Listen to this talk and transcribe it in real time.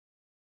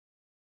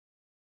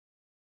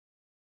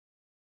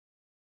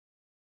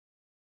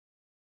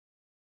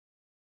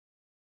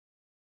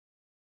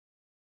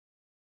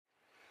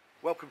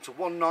Welcome to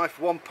One Knife,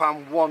 One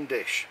Pan, One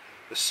Dish,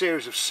 a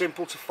series of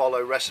simple to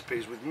follow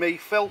recipes with me,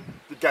 Phil,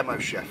 the demo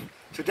chef.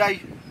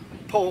 Today,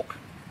 pork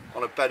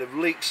on a bed of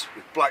leeks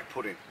with black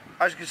pudding.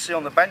 As you can see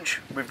on the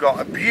bench, we've got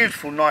a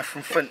beautiful knife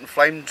from Flint and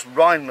Flames,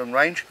 Rhineland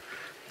range.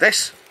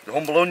 This, the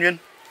humble onion,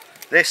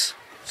 this,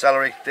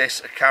 celery, this,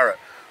 a carrot.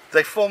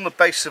 They form the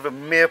base of a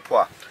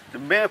mirepoix. The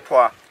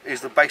mirepoix is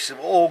the base of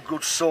all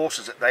good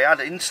sauces. That they add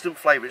instant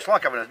flavour. It's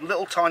like having a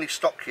little tiny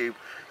stock cube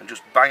and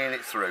just banging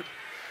it through.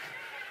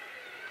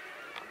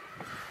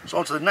 So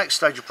on to the next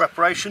stage of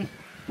preparation,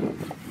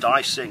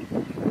 dicing.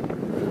 I'm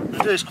going to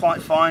do this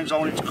quite fine because I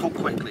want it to cook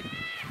quickly.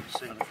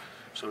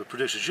 So we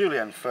produce a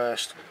julienne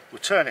first, we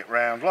turn it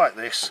round like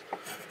this,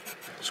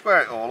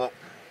 square it all up,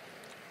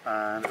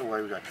 and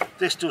away we go.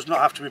 This does not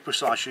have to be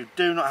precise. You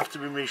do not have to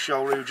be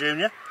Michel Roux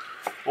Jr.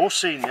 or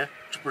Senior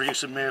to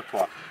produce a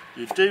mirepoix.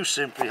 You do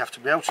simply have to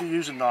be able to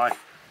use a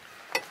knife,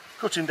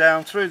 cutting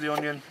down through the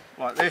onion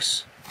like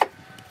this,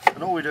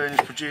 and all we're doing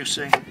is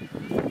producing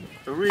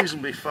a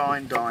reasonably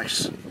fine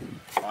dice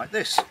like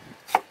this.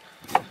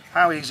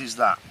 How easy is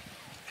that?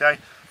 Okay.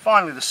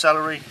 Finally, the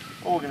celery.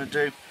 All we're going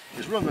to do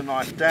is run the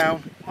knife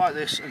down like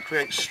this and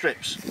create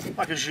strips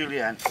like a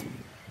julienne.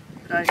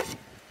 Okay.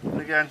 And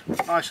again,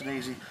 nice and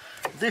easy.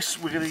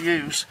 This we're going to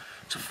use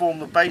to form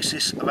the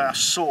basis of our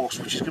sauce,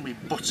 which is going to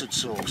be buttered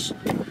sauce.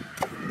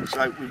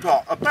 So we've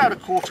got about a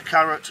quarter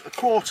carrot, a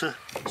quarter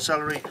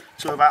celery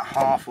to about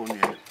half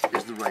onion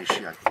is the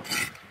ratio.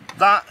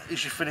 That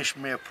is your finished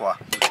mirepoix.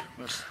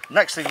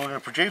 Next thing we're going to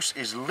produce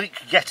is leek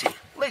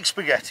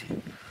spaghetti.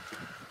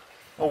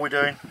 All we're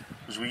doing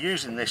is we're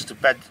using this to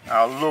bed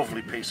our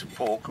lovely piece of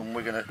pork, and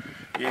we're going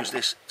to use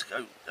this to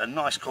go a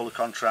nice colour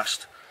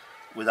contrast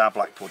with our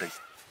black pudding.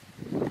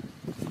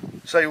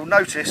 So you'll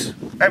notice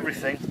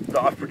everything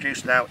that I've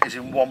produced now is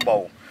in one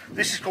bowl.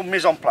 This is called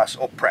mise en place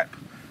or prep.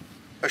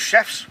 As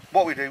chefs,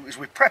 what we do is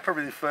we prep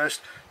everything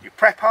first. You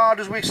prep hard,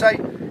 as we say,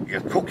 you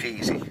cook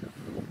easy.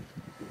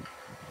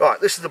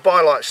 Right, this is the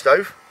Biolite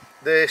stove.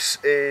 This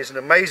is an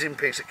amazing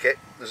piece of kit.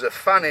 There's a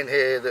fan in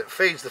here that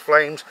feeds the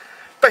flames.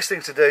 Best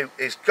thing to do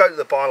is go to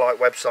the Biolite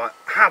website,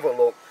 have a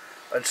look,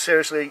 and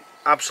seriously,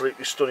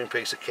 absolutely stunning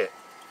piece of kit.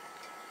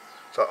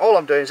 So all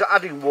I'm doing is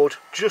adding wood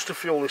just to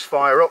fuel this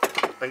fire up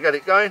and get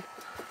it going.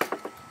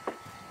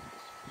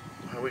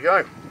 There we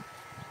go.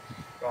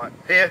 Right,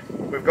 here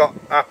we've got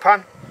our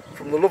pan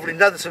from the lovely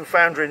Netherton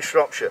Foundry in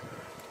Shropshire,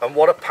 and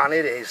what a pan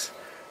it is.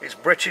 It's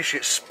British,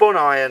 it's spun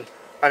iron,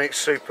 and it's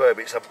superb.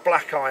 It's a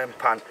black iron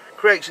pan.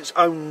 Creates its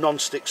own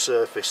non-stick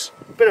surface.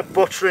 A bit of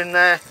butter in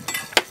there.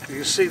 You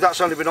can see that's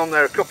only been on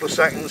there a couple of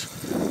seconds.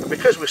 And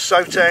because we're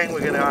sautéing,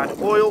 we're going to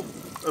add oil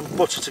and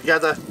butter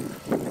together.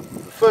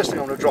 The first thing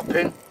I'm going to drop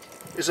in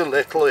is a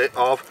little bit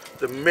of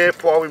the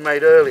mirepoix we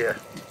made earlier.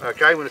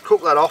 Okay, we're going to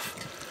cook that off,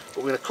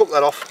 but we're going to cook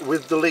that off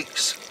with the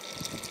leeks.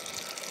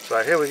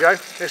 So here we go.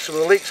 Here's some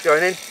of the leeks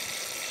going in.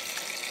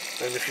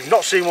 And if you've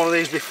not seen one of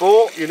these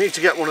before, you need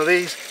to get one of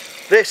these.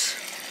 This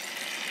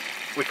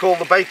we call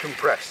the bacon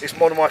press. It's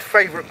one of my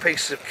favourite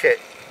pieces of kit.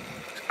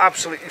 It's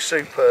absolutely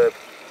superb.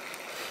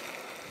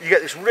 You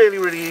get this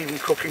really even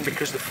cooking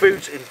because the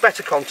food's in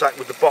better contact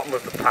with the bottom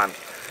of the pan.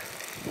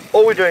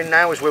 All we're doing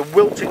now is we're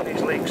wilting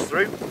these leeks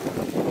through.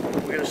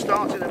 We're going to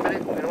start in a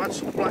minute. We're going to add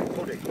some black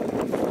pudding.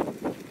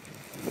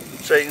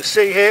 So you can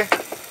see here,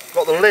 I've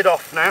got the lid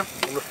off now.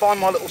 I'm going to find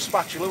my little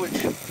spatula,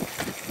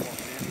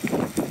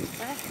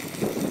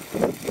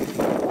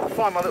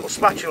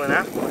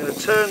 now. I'm going to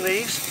turn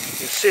these.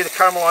 You can see the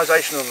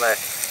caramelisation on there,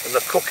 and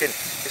the cooking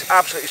is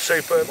absolutely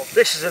superb.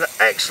 This is an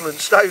excellent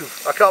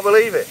stove. I can't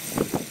believe it.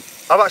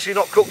 I've actually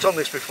not cooked on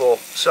this before,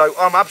 so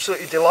I'm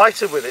absolutely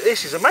delighted with it.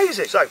 This is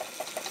amazing. So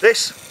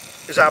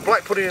this is our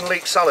black pudding and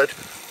leek salad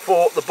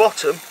for the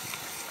bottom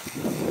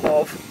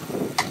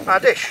of our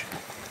dish.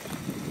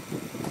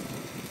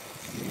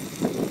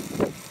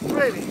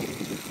 Really,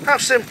 how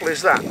simple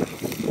is that?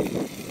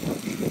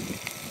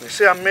 You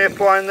see our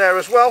mirepoix in there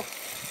as well.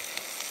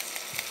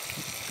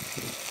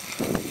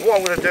 What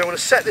I'm going to do, I'm going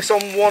to set this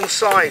on one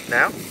side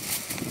now. You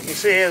can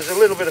see here's a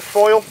little bit of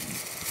foil.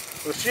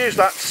 Let's use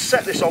that to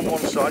set this on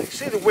one side. You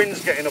see the wind's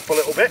getting up a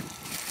little bit.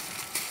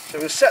 So we're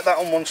going to set that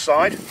on one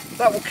side.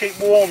 That will keep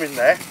warm in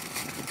there.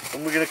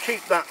 And we're going to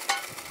keep that.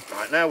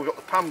 Right, now we've got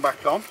the pan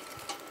back on.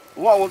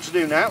 And what I want to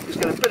do now is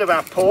get a bit of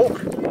our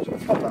pork. So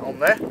pop that on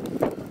there.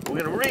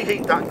 We're going to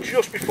reheat that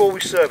just before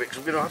we serve it, because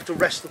we're going to have to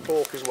rest the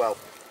pork as well.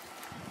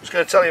 I'm just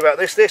going to tell you about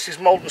this. This is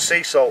Malton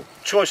sea salt.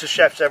 Choice of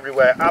chefs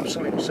everywhere.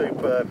 Absolutely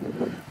superb.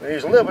 We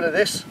use a little bit of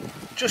this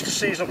just to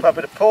season up a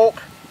bit of pork.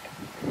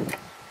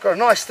 Got a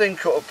nice thin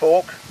cut of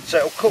pork, so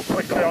it'll cook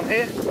quickly on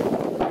here.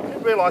 I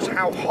didn't realise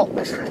how hot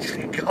this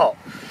actually got,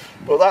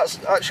 but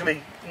that's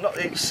actually not.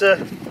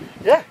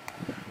 Yeah,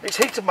 it's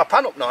heated my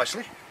pan up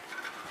nicely.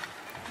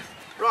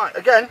 Right,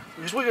 again,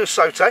 because we're going to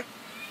saute,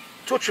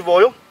 touch of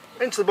oil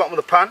into the bottom of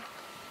the pan,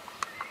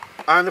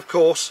 and of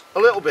course a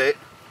little bit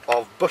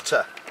of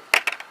butter.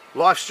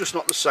 Life's just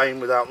not the same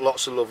without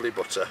lots of lovely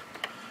butter.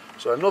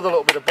 So another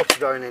little bit of butter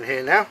going in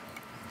here now.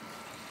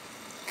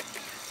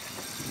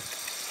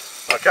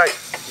 Okay,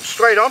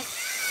 straight on,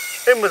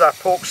 in with our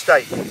pork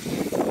steak.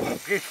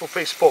 beautiful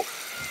piece of pork.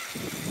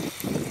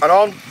 And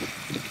on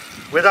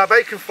with our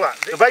bacon flat.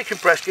 The bacon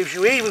press gives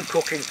you even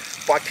cooking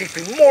by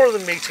keeping more of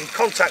the meat in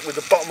contact with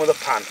the bottom of the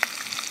pan.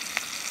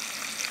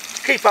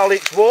 To keep our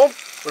leeks warm,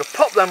 I'm going to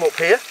pop them up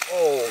here.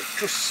 Oh,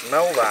 just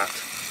smell that.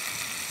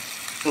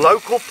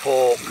 Local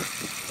pork,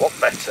 what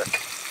better?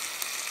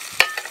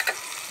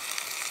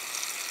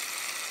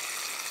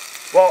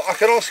 Well, I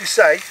can honestly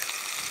say,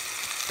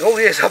 in all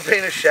the years I've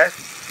been a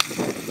chef,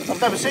 I've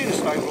never seen a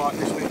stove like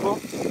this before,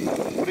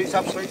 but it's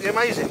absolutely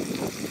amazing.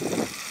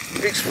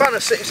 It's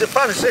a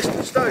fan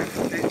assistant stove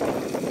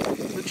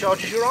that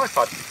charges your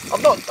iPad.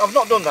 I've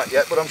not done that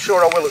yet, but I'm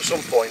sure I will at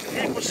some point.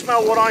 If you could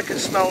smell what I can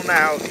smell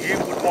now, you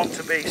would want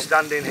to be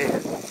standing here.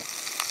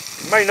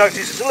 You may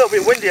notice it's a little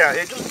bit windy out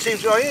here. It doesn't seem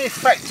to have any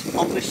effect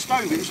on this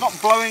stove. It's not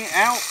blowing it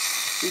out.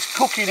 It's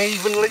cooking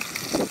evenly.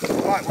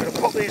 Right, we're going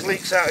to pop these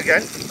leeks out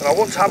again, and I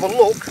want to have a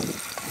look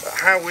at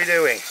how we're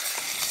doing.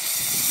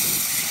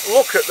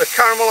 Look at the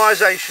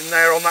caramelisation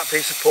there on that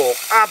piece of pork.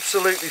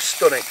 Absolutely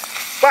stunning.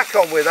 Back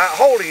on with that,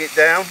 holding it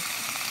down.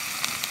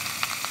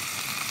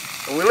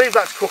 And we leave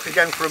that to cook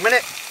again for a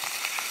minute.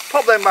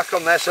 Pop them back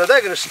on there so they're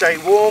going to stay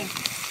warm.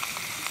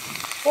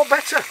 What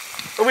better?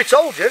 And we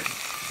told you,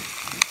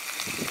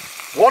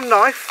 one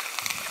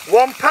knife,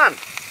 one pan.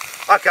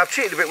 Okay, I've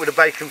cheated a bit with a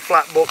bacon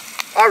flat, but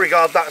I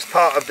regard that as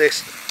part of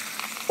this.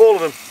 All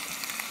of them.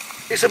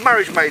 It's a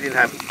marriage made in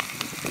heaven.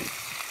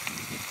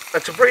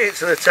 And to bring it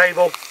to the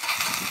table,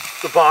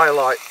 the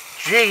Biolite.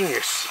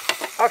 Genius.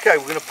 Okay,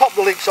 we're going to pop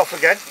the leeks off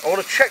again. I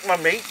want to check my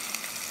meat.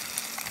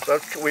 So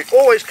we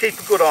always keep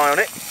a good eye on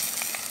it.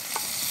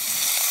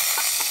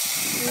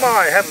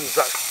 My heavens,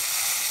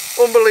 that's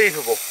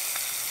unbelievable.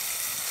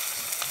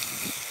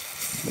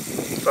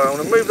 So I'm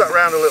going to move that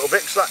around a little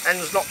bit because that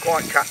end's not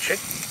quite catching.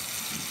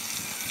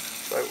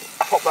 So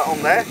pop that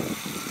on there.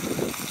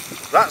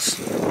 That's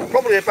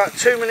probably about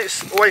 2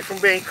 minutes away from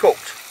being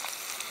cooked,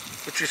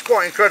 which is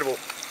quite incredible.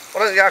 I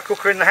don't think our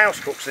cooker in the house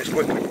cooks this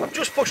quickly. I've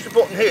just pushed the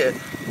button here.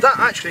 That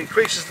actually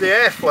increases the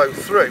airflow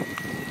through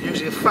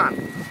using a fan.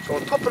 So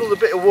I'll pop another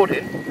bit of wood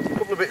in, a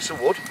couple of bits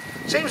of wood.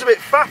 Seems a bit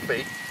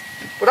faffy,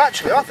 but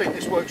actually I think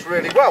this works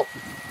really well.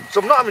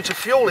 So I'm not having to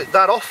fuel it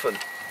that often.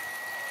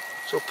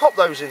 So I'll pop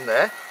those in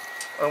there,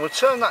 and we'll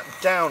turn that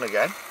down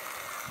again,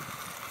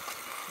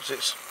 because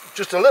it's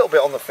just a little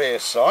bit on the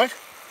fierce side.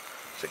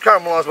 So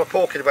caramelise my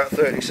pork in about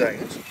 30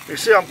 seconds. You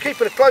see, I'm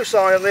keeping a close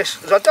eye on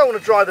this, as I don't want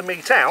to dry the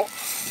meat out,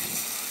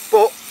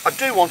 but I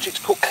do want it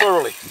to cook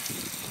thoroughly.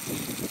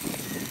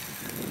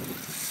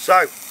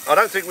 So, I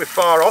don't think we're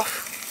far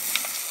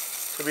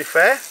off, to be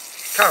fair.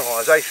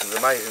 Caramelisation is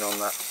amazing on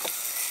that.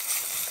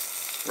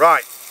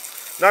 Right,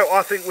 now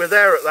I think we're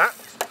there at that.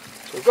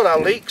 So we've got our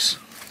leeks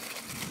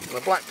and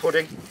the black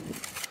pudding.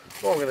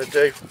 What I'm going to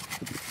do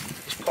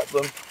is pop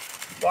them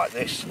like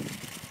this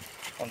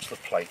onto the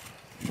plate.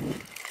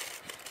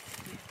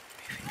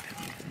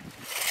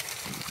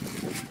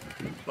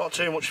 Not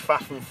too much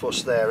faff and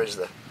fuss there, is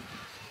there?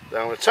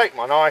 Then I'm going to take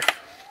my knife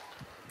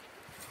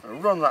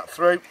and run that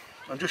through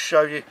and just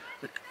show you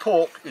the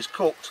pork is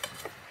cooked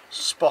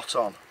spot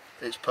on.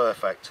 It's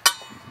perfect.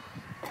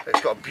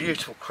 It's got a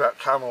beautiful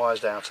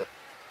caramelised outer.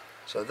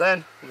 So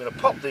then we're going to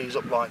pop these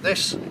up like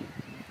this,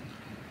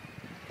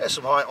 get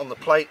some height on the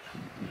plate,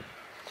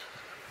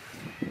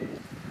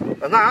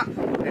 and that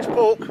is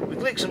pork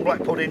with leeks and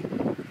black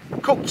pudding,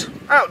 cooked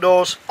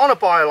outdoors on a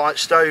Biolite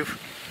stove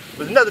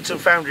with a Netherton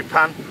foundry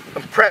pan,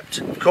 and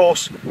prepped, of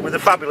course, with a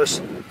fabulous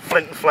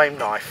flint and flame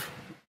knife.